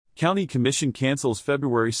County Commission cancels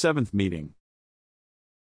February 7th meeting.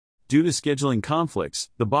 Due to scheduling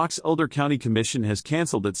conflicts, the Box Elder County Commission has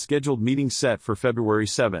canceled its scheduled meeting set for February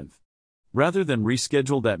 7th. Rather than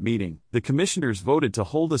reschedule that meeting, the commissioners voted to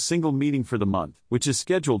hold a single meeting for the month, which is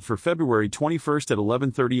scheduled for February 21st at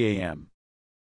 11:30 a.m.